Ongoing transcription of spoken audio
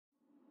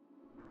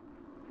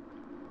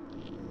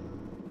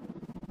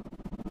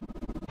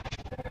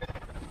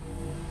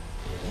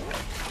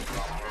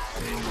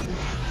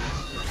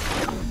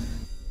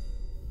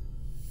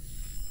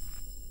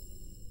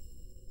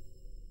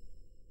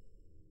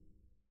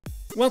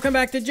Welcome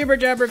back to Jibber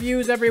Jab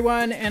Reviews,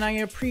 everyone, and I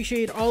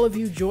appreciate all of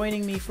you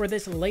joining me for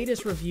this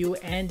latest review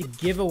and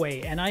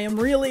giveaway. And I am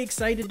really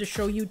excited to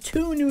show you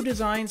two new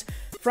designs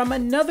from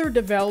another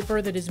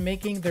developer that is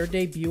making their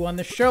debut on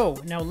the show.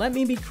 Now, let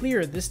me be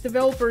clear, this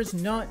developer is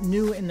not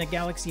new in the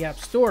Galaxy App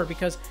Store,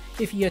 because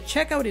if you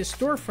check out his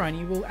storefront,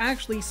 you will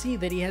actually see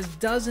that he has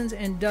dozens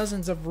and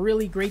dozens of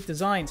really great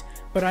designs.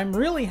 But I'm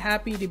really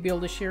happy to be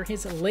able to share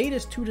his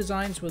latest two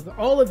designs with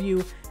all of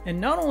you, and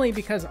not only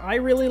because I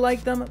really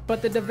like them,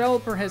 but the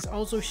developer has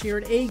also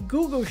shared a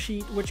Google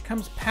Sheet which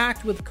comes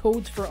packed with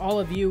codes for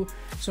all of you.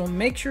 So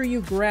make sure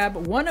you grab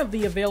one of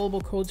the available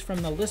codes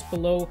from the list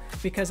below,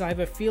 because I have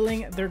a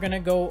feeling they're gonna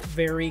go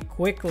very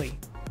quickly.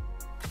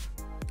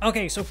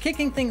 Okay, so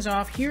kicking things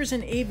off, here's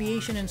an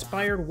aviation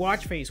inspired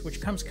watch face which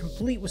comes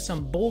complete with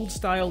some bold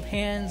styled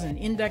hands and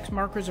index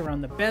markers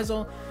around the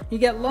bezel. You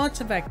get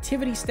lots of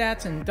activity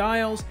stats and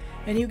dials,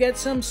 and you get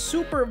some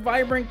super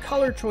vibrant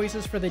color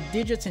choices for the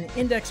digits and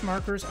index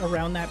markers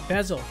around that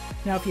bezel.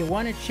 Now, if you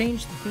want to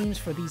change the themes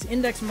for these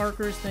index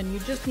markers, then you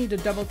just need to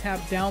double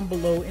tap down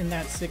below in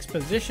that 6th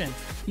position.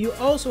 You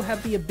also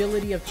have the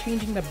ability of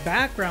changing the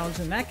backgrounds,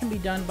 and that can be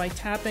done by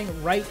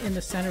tapping right in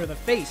the center of the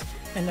face.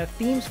 And the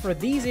themes for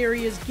these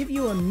areas give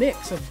you a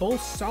mix of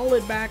both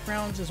solid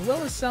backgrounds as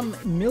well as some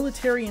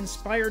military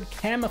inspired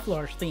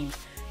camouflage themes.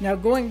 Now,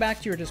 going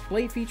back to your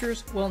display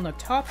features, well, in the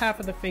top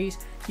half of the face,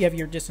 you have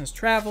your distance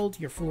traveled,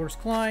 your floors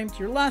climbed,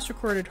 your last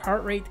recorded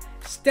heart rate,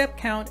 step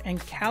count, and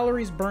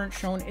calories burnt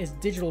shown as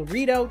digital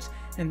readouts.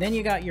 And then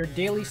you got your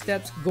daily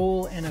steps,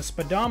 goal, and a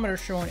speedometer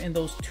shown in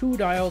those two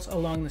dials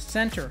along the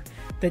center.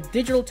 The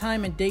digital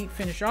time and date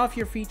finish off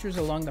your features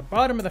along the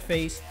bottom of the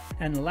face.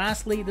 And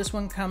lastly, this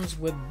one comes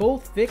with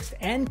both fixed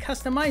and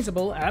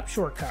customizable app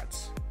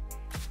shortcuts.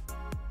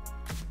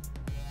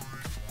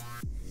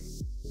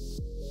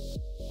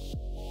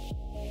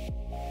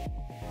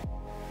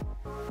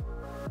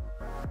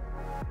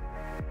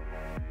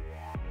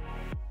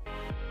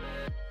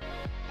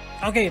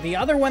 Okay, the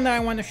other one that I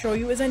want to show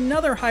you is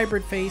another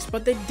hybrid face,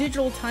 but the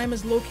digital time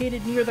is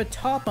located near the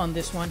top on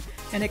this one,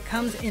 and it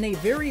comes in a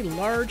very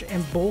large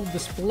and bold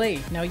display.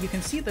 Now, you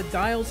can see the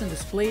dials and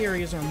display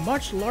areas are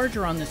much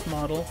larger on this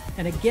model,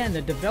 and again,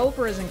 the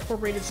developer has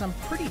incorporated some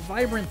pretty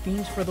vibrant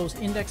themes for those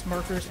index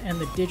markers and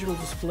the digital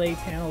display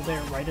panel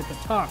there right at the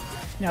top.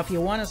 Now, if you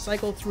want to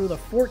cycle through the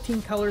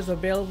 14 colors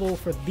available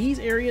for these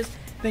areas,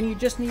 then you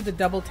just need to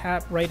double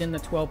tap right in the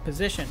 12th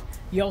position.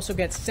 You also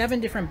get 7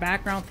 different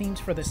background themes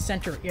for the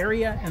center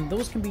area, and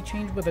those can be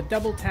changed with a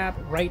double tap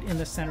right in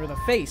the center of the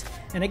face.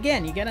 And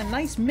again, you get a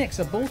nice mix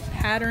of both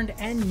patterned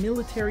and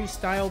military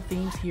style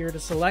themes here to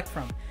select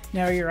from.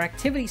 Now, your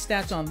activity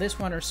stats on this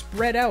one are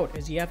spread out,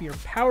 as you have your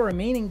power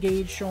remaining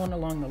gauge shown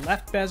along the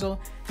left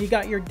bezel, you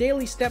got your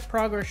daily step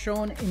progress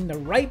shown in the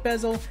right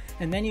bezel,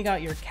 and then you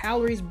got your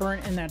calories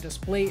burnt in that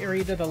display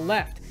area to the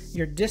left.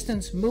 Your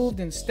distance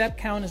moved and step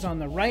count is on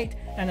the right,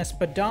 and a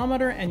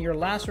speedometer and your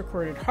last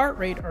recorded heart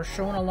rate are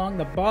shown along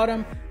the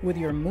bottom, with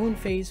your moon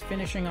phase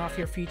finishing off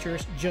your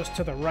features just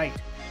to the right.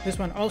 This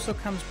one also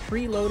comes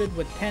preloaded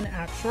with 10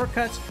 app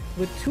shortcuts,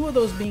 with 2 of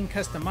those being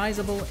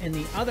customizable and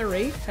the other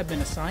 8 have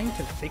been assigned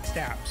to fixed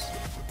apps.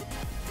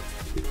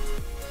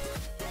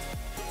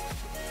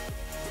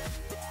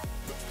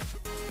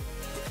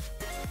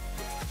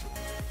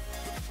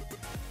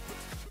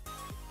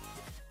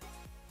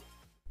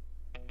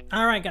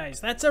 Alright guys,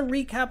 that's a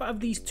recap of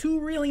these two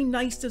really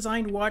nice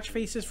designed watch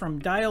faces from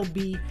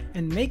Dialbee,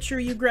 and make sure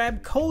you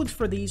grab codes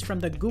for these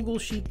from the Google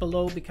Sheet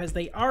below, because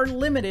they are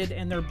limited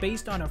and they're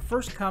based on a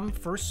first come,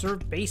 first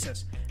served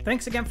basis.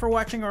 Thanks again for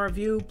watching our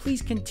review.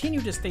 Please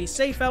continue to stay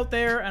safe out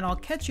there, and I'll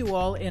catch you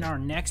all in our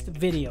next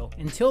video.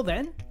 Until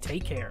then,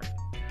 take care.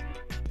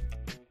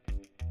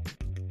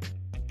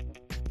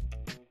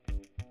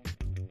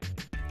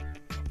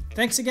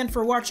 Thanks again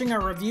for watching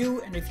our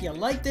review, and if you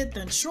liked it,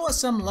 then show us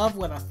some love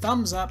with a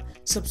thumbs up,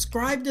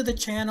 subscribe to the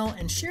channel,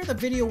 and share the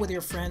video with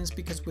your friends,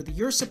 because with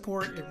your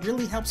support, it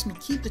really helps me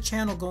keep the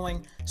channel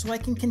going so I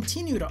can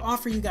continue to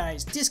offer you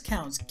guys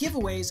discounts,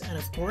 giveaways, and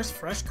of course,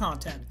 fresh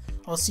content.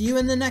 I'll see you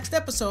in the next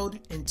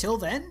episode. Until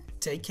then,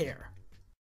 take care.